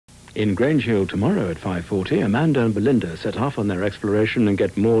In Grange Hill tomorrow at 5:40, Amanda and Belinda set off on their exploration and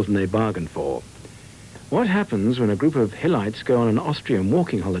get more than they bargained for. What happens when a group of Hillites go on an Austrian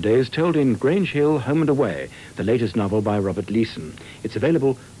walking holiday is told in Grange Hill, Home and Away, the latest novel by Robert Leeson. It's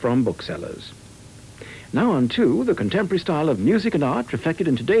available from booksellers. Now on to the contemporary style of music and art reflected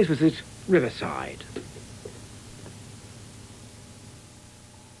in today's visit, Riverside.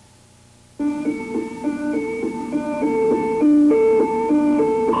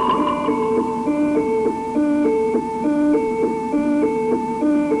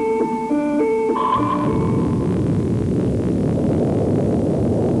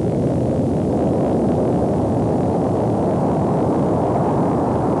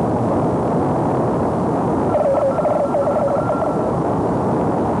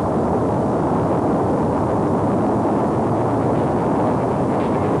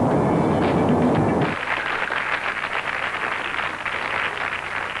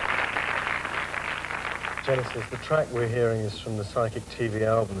 Genesis, the track we're hearing is from the Psychick TV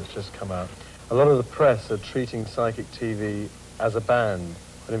album that's just come out. A lot of the press are treating Psychick TV as a band,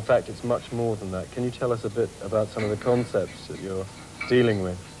 but in fact it's much more than that. Can you tell us a bit about some of the concepts that you're dealing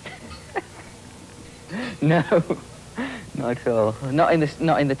with? No, not at all. Not in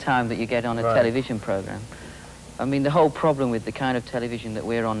the time that you get on a television program. I mean, the whole problem with the kind of television that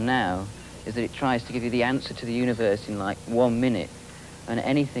we're on now is that it tries to give you the answer to the universe in like 1 minute, and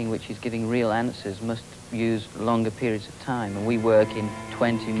anything which is giving real answers must use longer periods of time, and we work in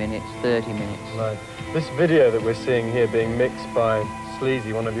 20 minutes, 30 minutes. Right. This video that we're seeing here being mixed by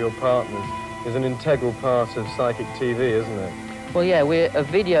Sleazy, one of your partners, is an integral part of Psychick TV, isn't it? Well, yeah, we're a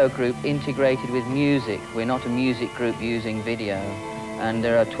video group integrated with music. We're not a music group using video, and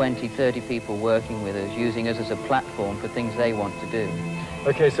there are 20, 30 people working with us, using us as a platform for things they want to do.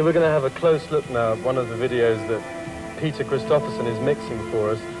 Okay, so we're going to have a close look now at one of the videos that Peter Christopherson is mixing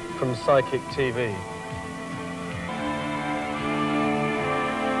for us from Psychick TV.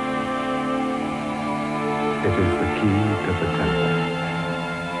 It is the key to the temple.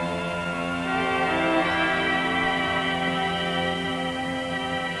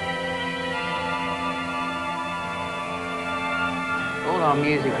 All our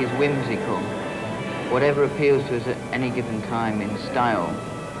music is whimsical. Whatever appeals to us at any given time in style,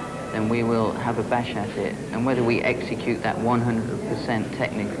 then we will have a bash at it. And whether we execute that 100%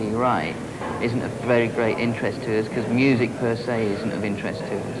 technically right isn't of very great interest to us, because music per se isn't of interest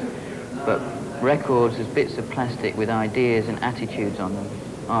to us. But records as bits of plastic with ideas and attitudes on them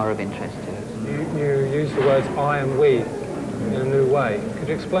are of interest to us. You use the words I and we in a new way. Could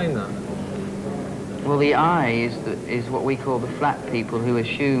you explain that? Well, the I is what we call the flat people, who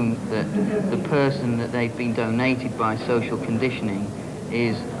assume that the person that they've been donated by social conditioning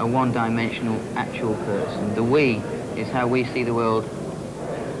is a one-dimensional actual person. The we is how we see the world,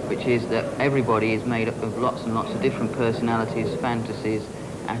 which is that everybody is made up of lots and lots of different personalities, fantasies,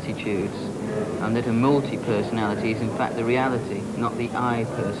 attitudes, and that a multi-personality is in fact the reality, not the I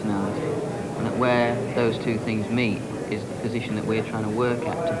personality. And that where those two things meet is the position that we're trying to work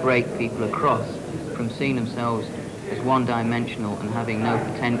at, to break people across from seeing themselves as one-dimensional and having no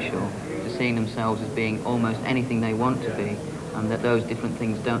potential to seeing themselves as being almost anything they want to be, and that those different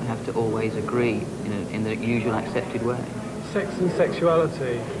things don't have to always agree in the usual accepted way. Sex and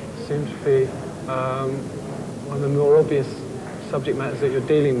sexuality seem to be one of the more obvious subject matters that you're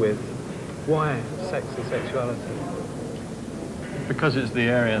dealing with. Why sex and sexuality? Because it's the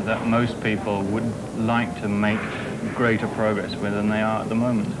area that most people would like to make greater progress with than they are at the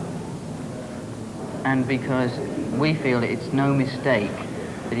moment. And because we feel it's no mistake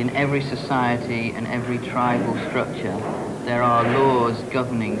that in every society and every tribal structure there are laws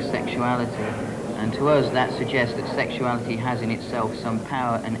governing sexuality, and to us that suggests that sexuality has in itself some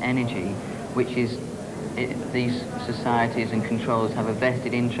power and energy which is these societies and controls have a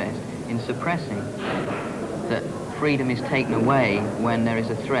vested interest in suppressing. That freedom is taken away when there is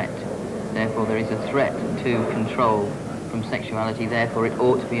a threat. Therefore there is a threat to control from sexuality, therefore it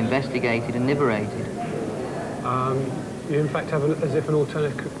ought to be investigated and liberated. You in fact have as if an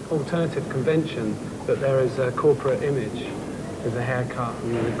alternative convention that there is a corporate image with the haircut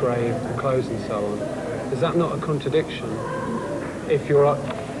and the grave, the clothes and so on. Is that not a contradiction if you're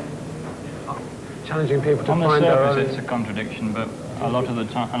challenging people to find their own? On the surface it's a contradiction, but a lot of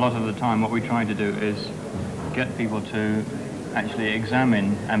the time what we try to do is get people to actually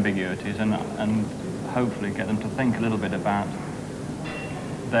examine ambiguities and hopefully get them to think a little bit about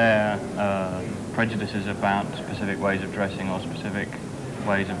their prejudices about specific ways of dressing or specific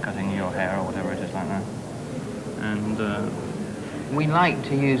ways of cutting your hair or whatever it is like that. And we like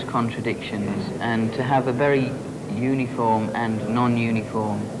to use contradictions and to have a very uniform and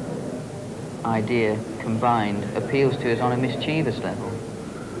non-uniform idea combined appeals to us on a mischievous level.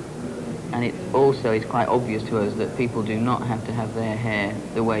 And it also is quite obvious to us that people do not have to have their hair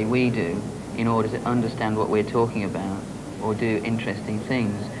the way we do in order to understand what we're talking about or do interesting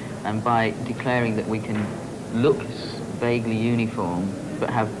things. And by declaring that we can look vaguely uniform but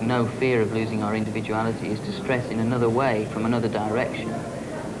have no fear of losing our individuality is to stress in another way, from another direction,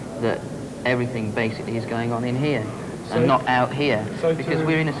 that everything basically is going on in here and not out here. Because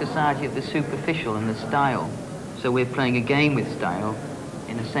we're in a society of the superficial and the style. So we're playing a game with style,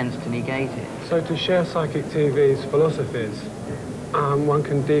 in a sense, to negate it. So to share Psychic TV's philosophies, one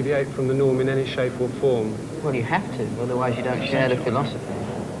can deviate from the norm in any shape or form. Well, you have to, otherwise you don't share the philosophy.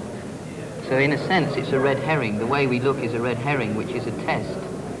 So in a sense, it's a red herring. The way we look is a red herring, which is a test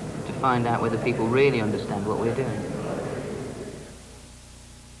to find out whether people really understand what we're doing.